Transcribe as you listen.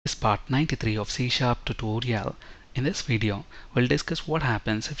part 93 of C# tutorial. In this video, we'll discuss what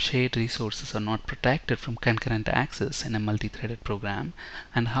happens if shared resources are not protected from concurrent access in a multi-threaded program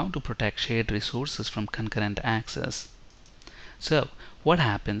and how to protect shared resources from concurrent access. So, what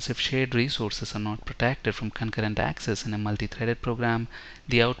happens if shared resources are not protected from concurrent access in a multi-threaded program?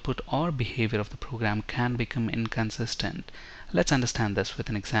 The output or behavior of the program can become inconsistent. Let's understand this with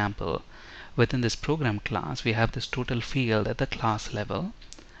an example. Within this program class, we have this total field at the class level,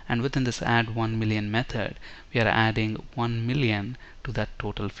 and within this AddOneMillion method, we are adding 1 million to that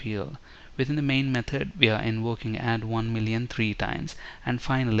total field. Within the main method, we are invoking AddOneMillion 3 times, and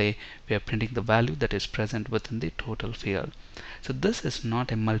finally, we are printing the value that is present within the total field. So this is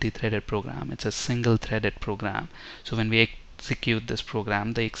not a multi-threaded program, it's a single-threaded program. So when we execute this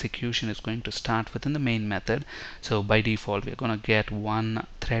program, the execution is going to start within the main method. So by default, we're going to get one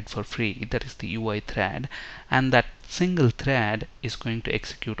thread for free, that is the UI thread, and that single thread is going to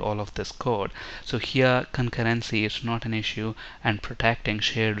execute all of this code. So here concurrency is not an issue and protecting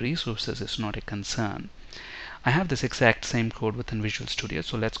shared resources is not a concern. I have this exact same code within Visual Studio,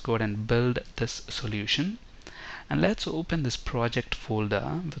 so let's go ahead and build this solution. And let's open this project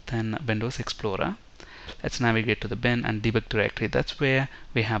folder within Windows Explorer. Let's navigate to the bin and debug directory. That's where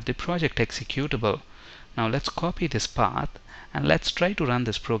we have the project executable. Now let's copy this path and let's try to run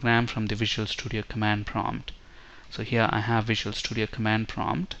this program from the Visual Studio command prompt. So here I have Visual Studio command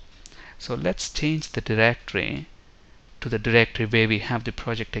prompt. So let's change the directory to the directory where we have the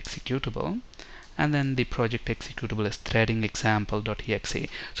project executable, and then the project executable is threading example.exe.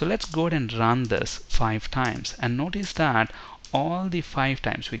 So let's go ahead and run this 5 times, and notice that all the 5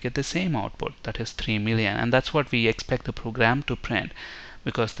 times we get the same output, that is 3 million, and that's what we expect the program to print,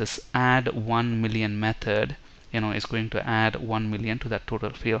 because this AddOneMillion method is going to add 1 million to that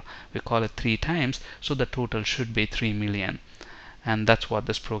total field. We call it 3 times, so the total should be 3 million, and that's what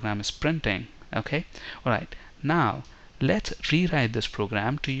this program is printing. Okay, alright, now let's rewrite this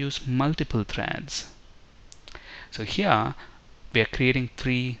program to use multiple threads. So here we are creating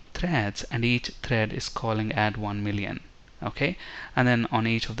 3 threads, and each thread is calling AddOneMillion. Okay, and then on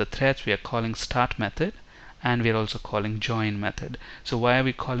each of the threads we are calling start method, and we are also calling join method. So why are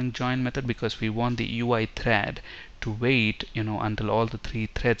we calling join method? Because we want the UI thread to wait until all the 3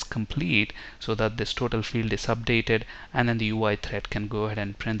 threads complete, so that this total field is updated, and then the UI thread can go ahead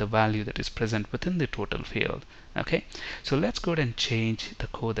and print the value that is present within the total field. Okay, so let's go ahead and change the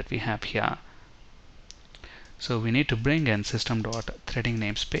code that we have here. So we need to bring in system.threading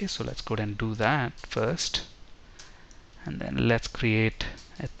namespace. So let's go ahead and do that first. And then let's create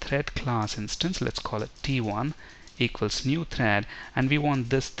a thread class instance. Let's call it T1 equals new thread, and we want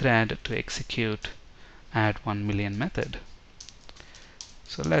this thread to execute AddOneMillion method.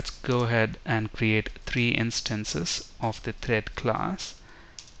 So let's go ahead and create 3 instances of the thread class,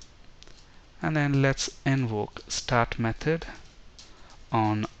 and then let's invoke start method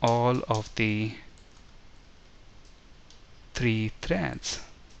on all of the 3 threads.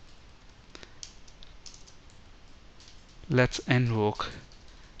 Let's invoke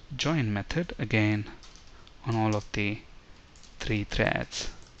join method again on all of the 3 threads.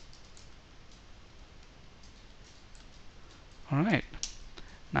 Alright,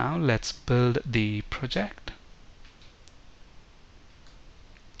 now let's build the project.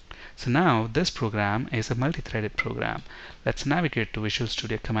 So now this program is a multi-threaded program. Let's navigate to Visual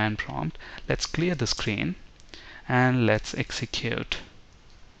Studio command prompt. Let's clear the screen and let's execute.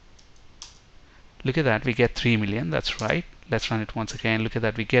 Look at that, we get 3 million, that's right. Let's run it once again. Look at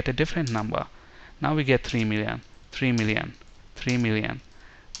that, we get a different number. Now we get 3 million, 3 million, 3 million.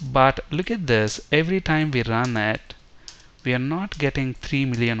 But look at this, every time we run it, we are not getting 3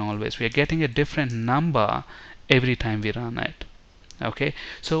 million always. We are getting a different number every time we run it. Okay,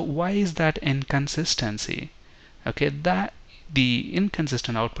 so why is that inconsistency? Okay, that the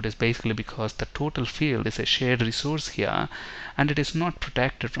inconsistent output is basically because the total field is a shared resource here, and it is not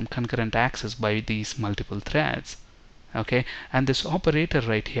protected from concurrent access by these multiple threads. Okay, and this operator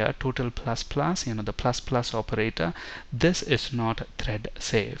right here, total plus plus, the plus plus operator, this is not thread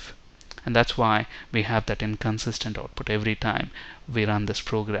safe, and that's why we have that inconsistent output every time we run this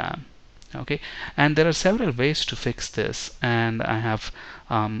program. Okay, and there are several ways to fix this, and I have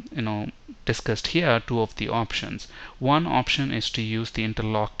discussed here 2 of the options. One option is to use the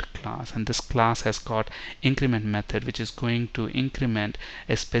interlocked class, and this class has got increment method, which is going to increment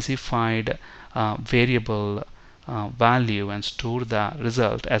a specified variable value and store the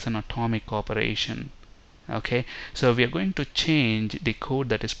result as an atomic operation. Okay, so we are going to change the code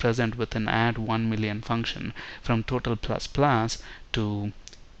that is present within AddOneMillion function from total plus plus to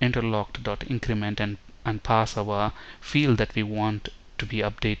Interlocked.Increment and pass our field that we want to be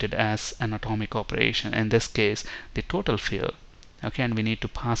updated as an atomic operation, in this case the total field. Okay, and we need to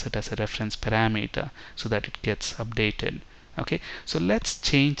pass it as a reference parameter so that it gets updated. Okay, so let's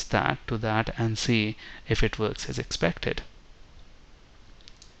change that to that and see if it works as expected.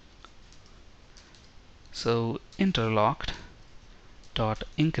 So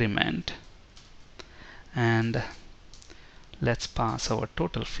Interlocked.Increment, and let's pass our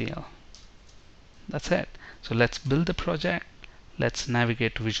total field. That's it. So let's build the project. Let's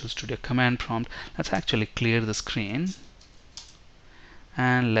navigate to Visual Studio Command Prompt. Let's actually clear the screen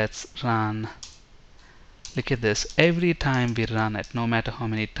and let's run. Look at this. Every time we run it, no matter how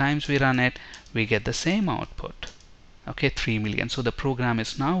many times we run it, we get the same output. Okay, 3 million. So the program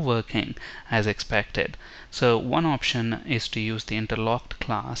is now working as expected. So one option is to use the interlocked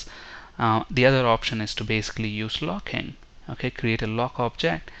class. The other option is to basically use locking. Okay, create a lock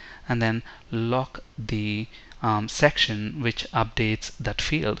object and then lock the section which updates that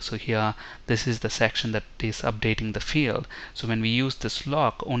field. So here, this is the section that is updating the field. So when we use this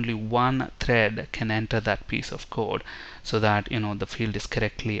lock, only one thread can enter that piece of code so that the field is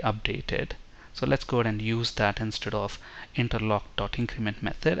correctly updated. So let's go ahead and use that instead of interlocked.increment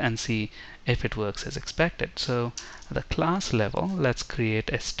method and see if it works as expected. So at the class level, let's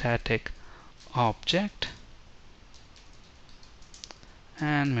create a static object,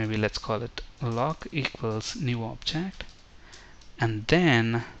 and maybe let's call it lock equals new object, and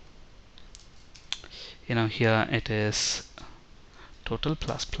then here it is total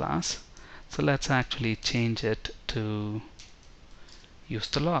plus plus. So let's actually change it to use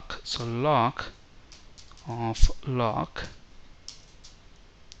the lock. So lock of lock,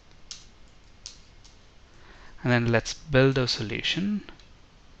 and then let's build a solution.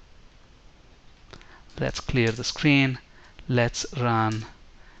 Let's clear the screen. Let's run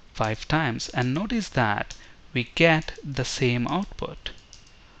 5 times, and notice that we get the same output.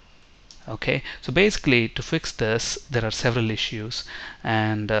 Okay, so basically to fix this, there are several issues,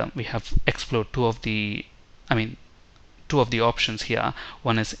 and we have explored two of the options here.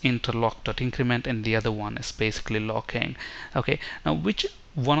 One is interlock.increment and the other one is basically locking. Okay, now which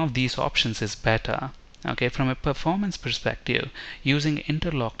one of these options is better? Okay, from a performance perspective, using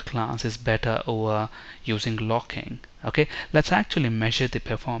interlocked class is better over using locking. Okay, let's actually measure the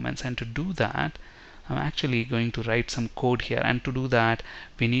performance, and to do that I'm actually going to write some code here, and to do that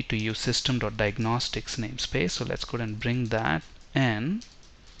we need to use system.diagnostics namespace. So let's go ahead and bring that in,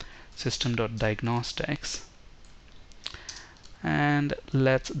 system.diagnostics, and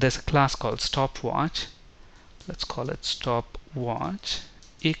there's a class called stopwatch. Let's call it stopwatch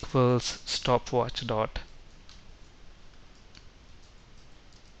equals stopwatch dot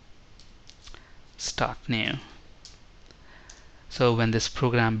start new. So when this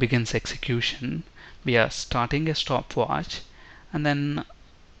program begins execution, we are starting a stopwatch, and then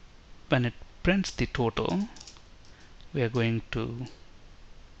when it prints the total, we are going to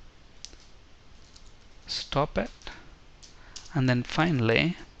stop it, and then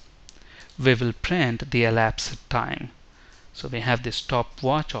finally we will print the elapsed time. So we have this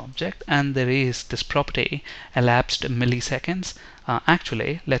stopwatch object, and there is this property elapsed milliseconds.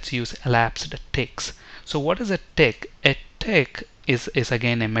 Actually, let's use elapsed ticks. So what is a tick? A tick is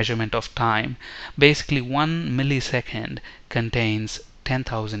again a measurement of time. Basically 1 millisecond contains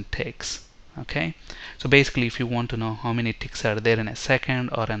 10,000 ticks. Okay, so basically if you want to know how many ticks are there in a second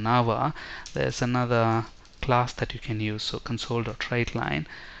or an hour, there's another class that you can use. So Console.WriteLine.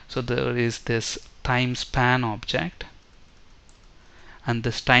 So there is this time span object, and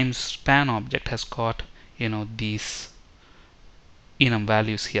this time span object has got these enum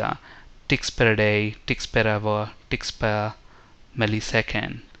values here: ticks per day, ticks per hour, ticks per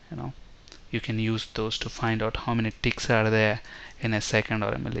millisecond. You can use those to find out how many ticks are there in a second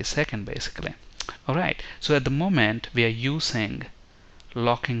or a millisecond, basically. Alright, so at the moment we are using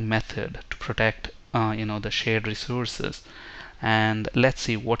locking method to protect the shared resources, and let's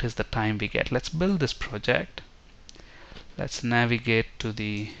see what is the time we get. Let's build this project. Let's navigate to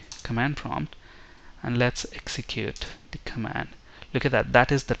the command prompt and let's execute the command. Look at that.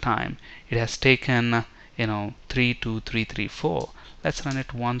 That is the time. It has taken 32334. Let's run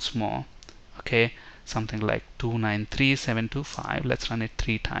it once more. Okay, something like 293725. Let's run it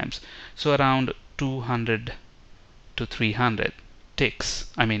 3 times. So around 200 to 300 ticks.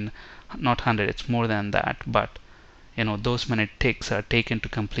 I mean, not 100, it's more than that, but those many ticks are taken to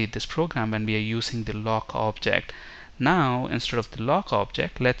complete this program when we are using the lock object. Now instead of the lock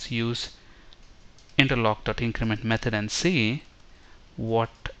object, let's use interlock.increment method and see what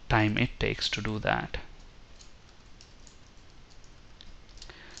time it takes to do that.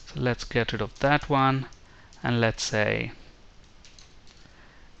 So let's get rid of that one, and let's say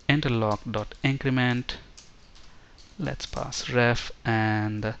Interlocked.Increment. Let's pass ref,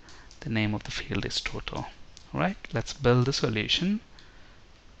 and the name of the field is total. Alright, let's build the solution.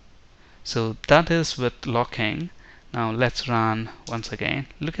 So that is with locking. Now let's run once again.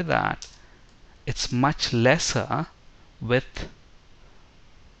 Look at that. It's much lesser with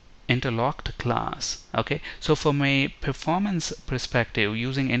interlocked class. Okay, so from a performance perspective,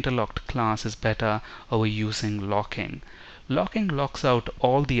 using interlocked class is better over using locking. Locking locks out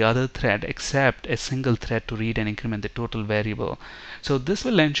all the other thread except a single thread to read and increment the total variable. So this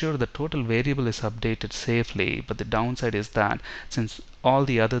will ensure the total variable is updated safely, but the downside is that since all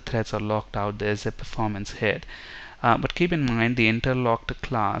the other threads are locked out, there is a performance hit. But keep in mind, the interlocked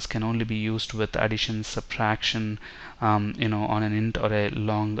class can only be used with addition, subtraction, on an int or a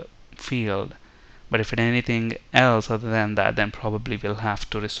long field. But if it anything else other than that, then probably we'll have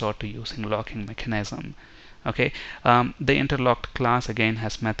to resort to using locking mechanism. Okay, the interlocked class again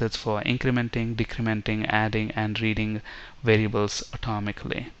has methods for incrementing, decrementing, adding, and reading variables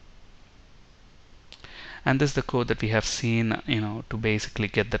atomically. And this is the code that we have seen, to basically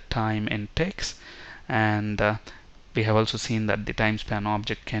get the time in ticks. And we have also seen that the time span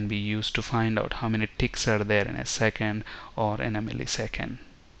object can be used to find out how many ticks are there in a second or in a millisecond.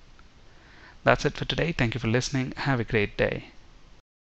 That's it for today. Thank you for listening. Have a great day.